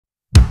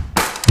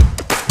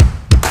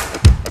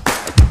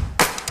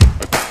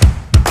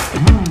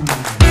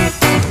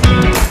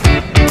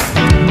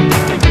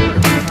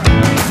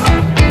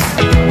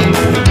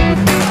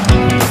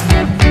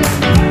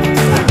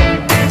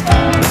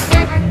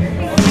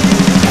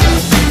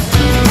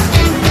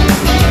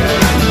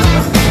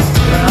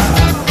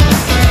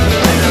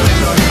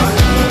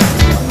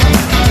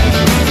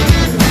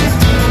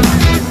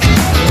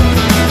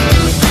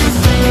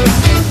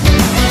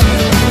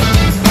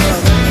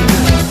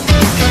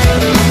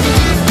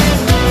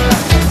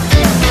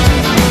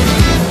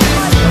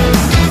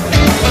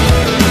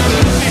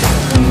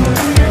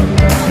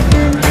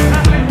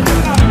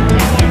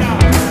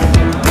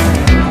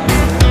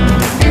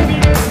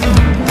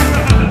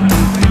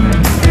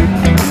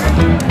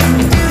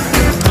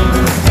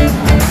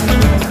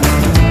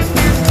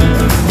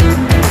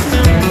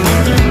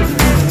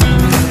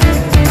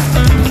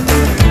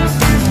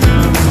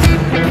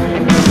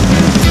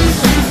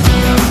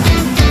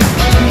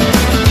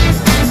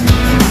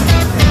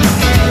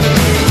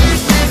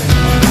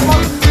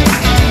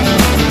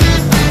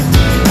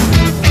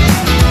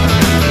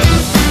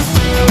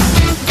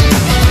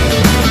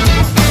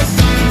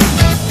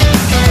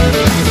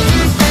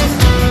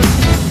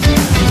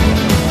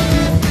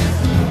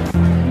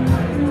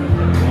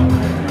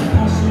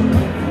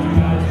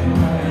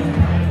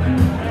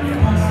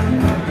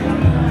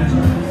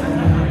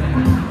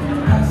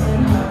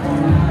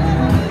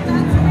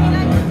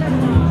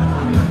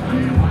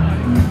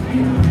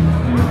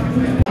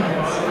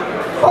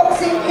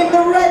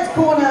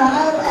corner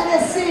out of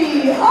NSC,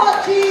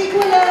 Archie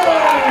Gwilyn.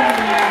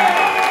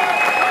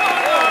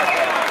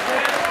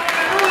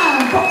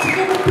 And boxing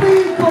in the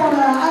blue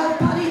corner out of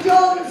Paddy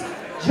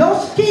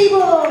Josh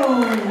Keeble.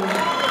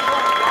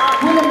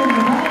 Gwilyn in the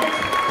right,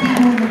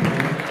 Keeble in the blue.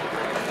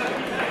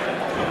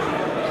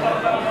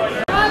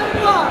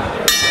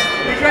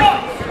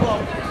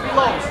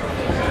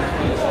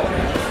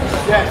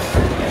 Yes.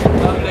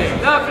 Lovely,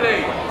 lovely.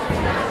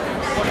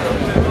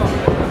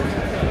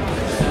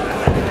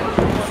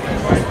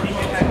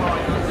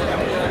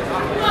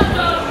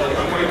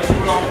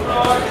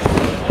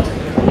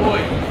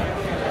 Boy.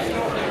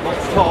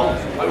 Looks tall.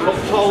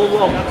 Looks tall and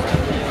long.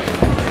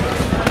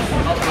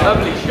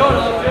 Lovely shot,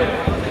 Archie.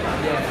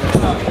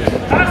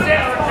 That's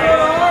it,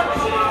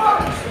 Archie.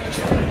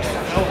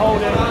 No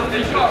holding.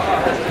 Lovely shot,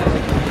 Archie.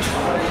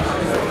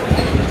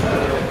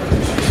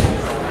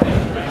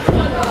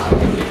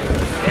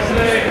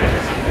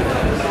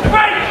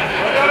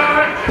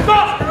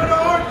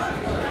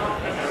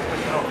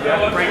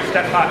 Great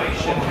step back. Good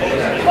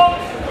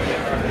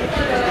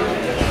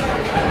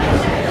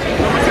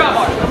job,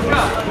 Art. Good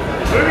job.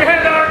 Move your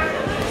head, Art.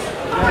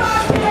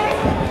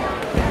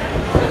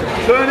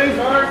 Turning.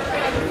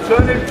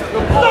 Turning.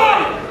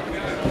 Stop!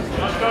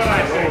 Let's go,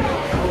 nicely.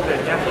 Hold it.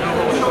 You have to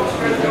hold it.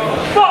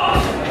 Stop!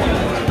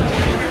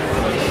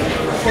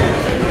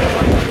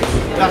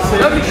 That's it.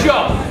 Lovely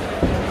shot.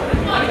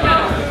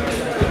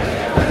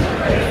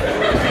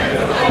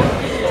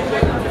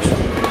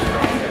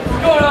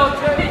 Go on,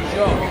 Archie.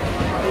 Shot.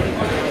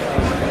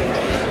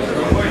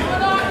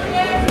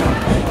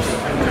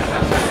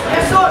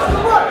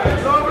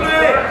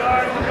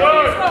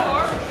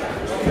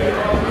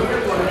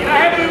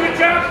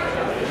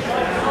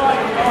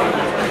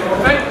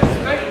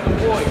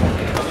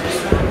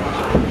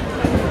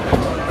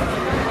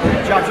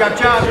 Jab, jab,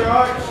 jab.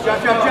 Jab,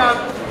 jab, jab.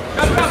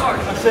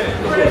 That's it.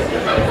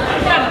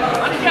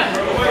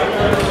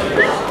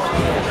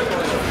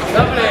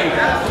 Lovely.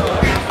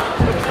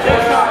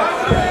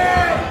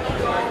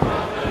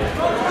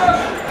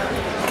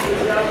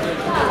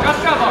 Jab,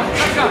 jab, Art.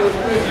 Jab, jab.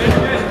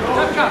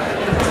 Jab, jab.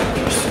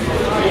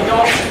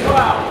 Go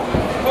out.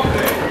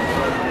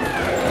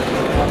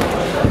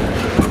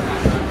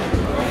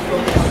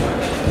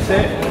 That's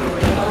it.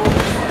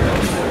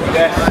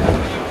 Yes.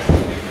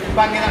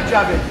 Banging that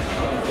jab in.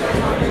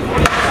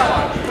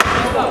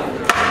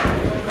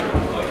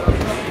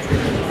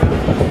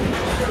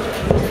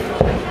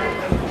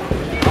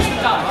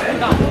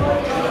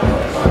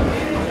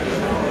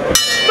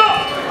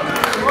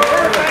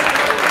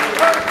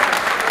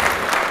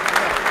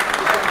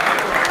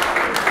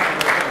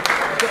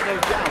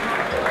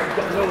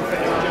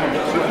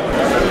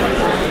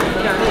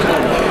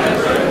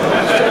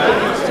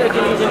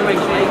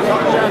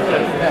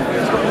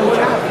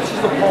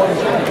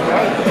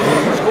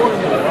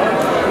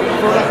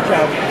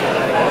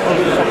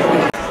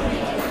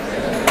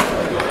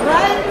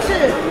 Round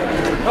two.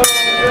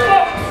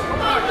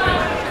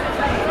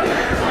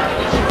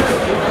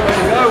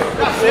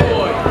 That's it.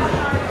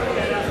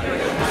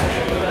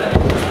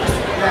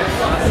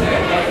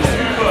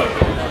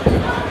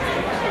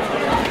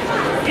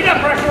 Keep that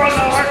pressure on,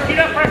 Art. Keep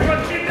that pressure on.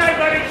 Chin down,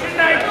 buddy. Chin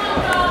down.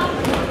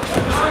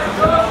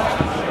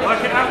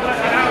 Work it out, work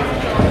it out.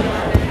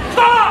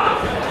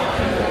 Stop!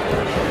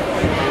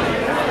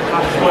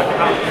 That's work it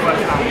out, work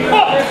it out. Oh!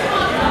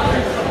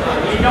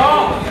 Lead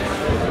off.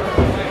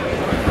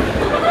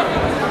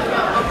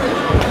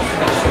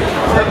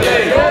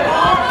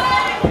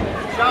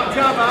 Jab,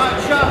 jab, Art.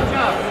 Jab,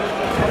 jab.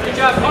 Hot the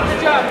jab, hot the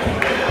jab.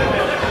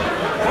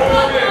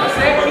 That's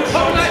it, keep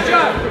holding that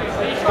jab.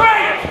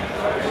 Great!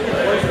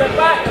 One step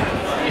back.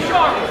 Be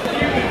sharp.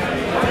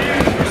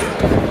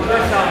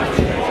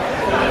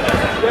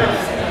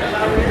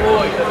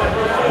 Boy.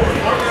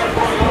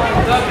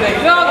 Lovely,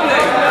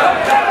 lovely.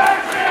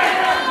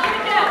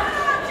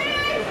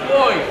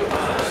 Boy.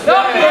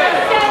 Lovely.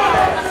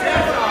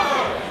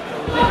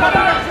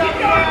 Keep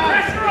going,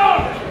 pressure on!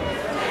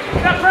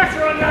 Keep that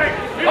pressure on now.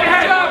 Move your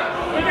head.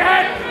 Move your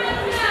head.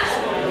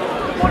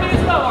 Body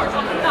as well, Art. Up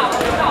and down,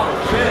 up and down.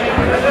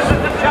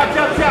 Jab,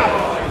 jab, jab.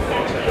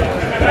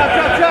 Jab,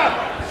 jab, jab.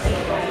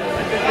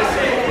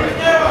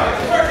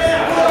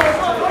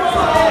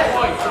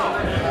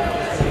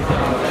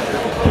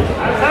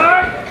 That's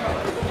hard.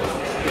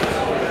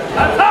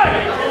 That's hard.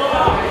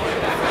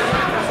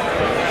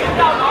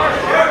 Down, Art.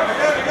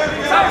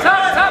 Tap,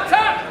 tap, tap,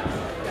 tap.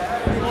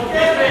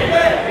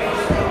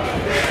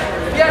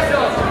 Yes,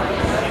 sir.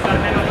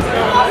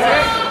 That's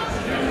it.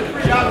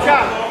 Jab,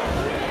 jab.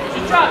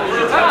 Good job.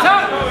 Tap,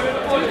 tap.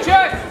 On the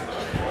chest.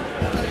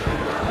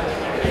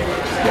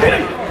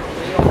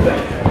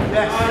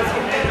 Yes.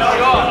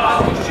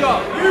 Shot. Good shot.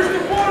 Use the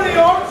body,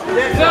 Art.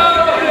 Yes.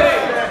 Lovely.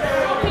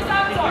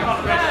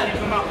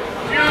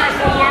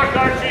 Beautiful work,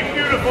 Archie.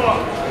 Beautiful.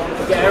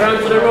 Get around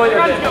to the right a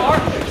bit.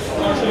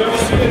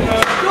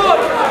 Good.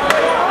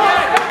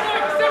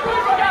 Step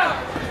right down.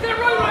 Step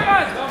right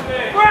hand.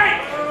 Great!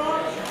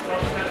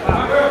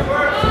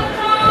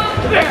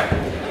 There!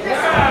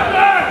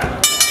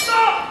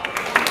 Stop!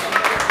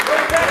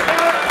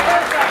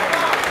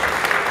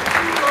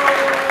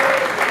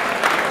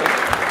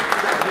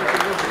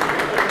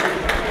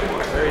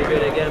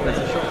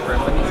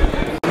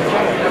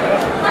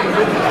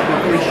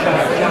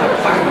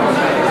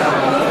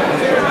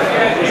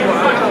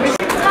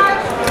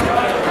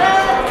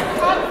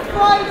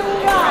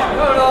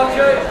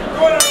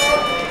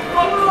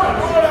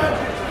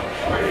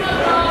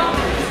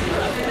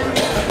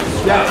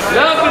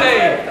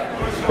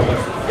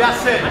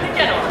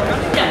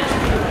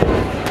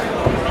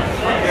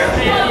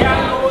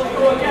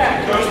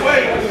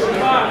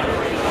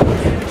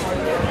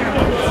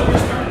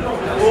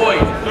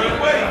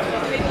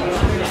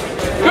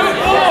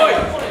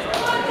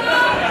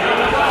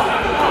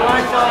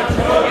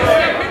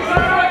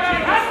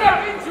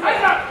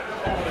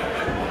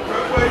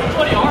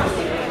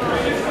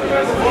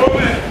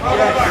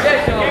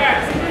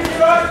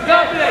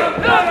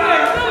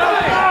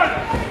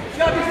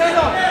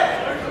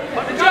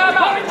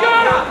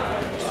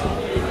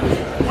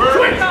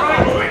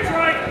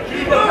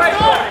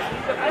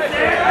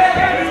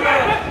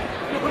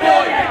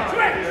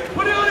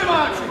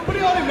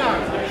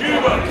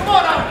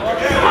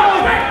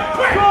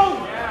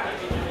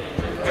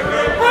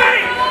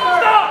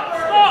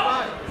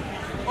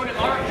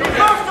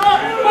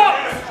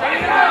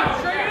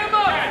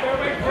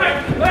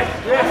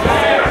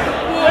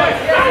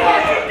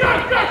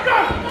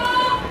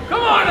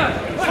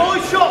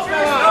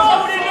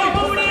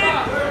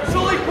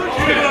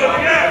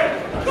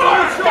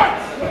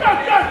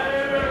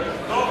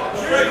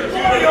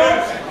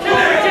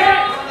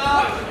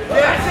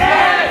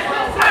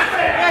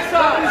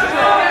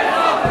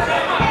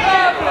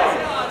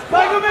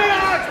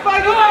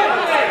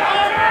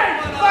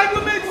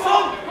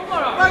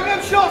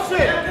 Shots in!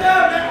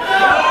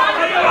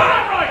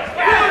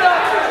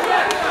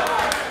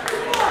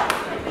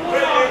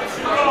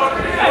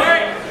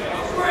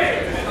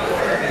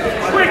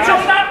 Switch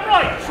on that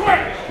right,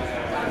 switch!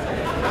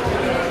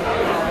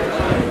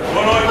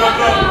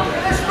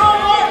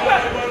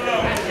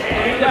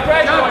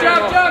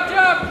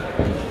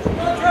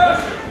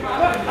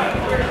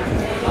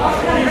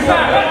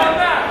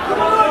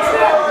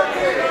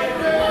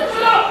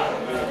 Jump!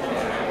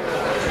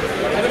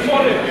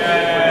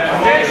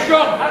 Finish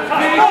strong!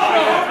 Finish strong!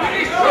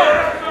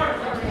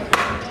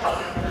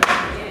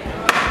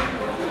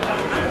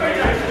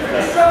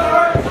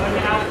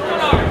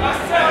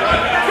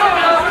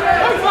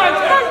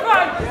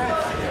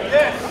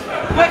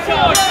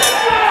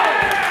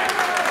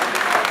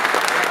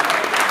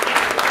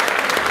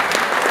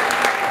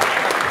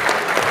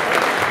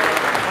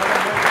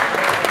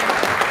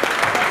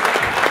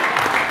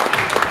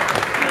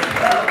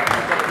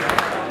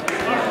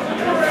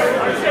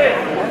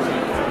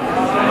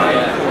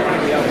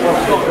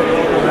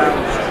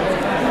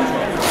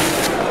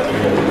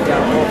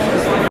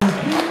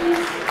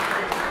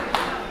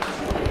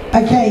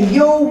 Okay,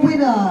 your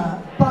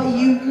winner by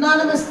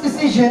unanimous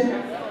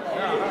decision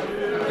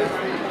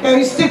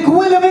goes to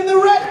Gwilyn in the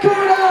red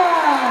corner.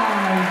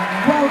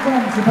 Well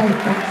done to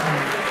both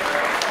boxers.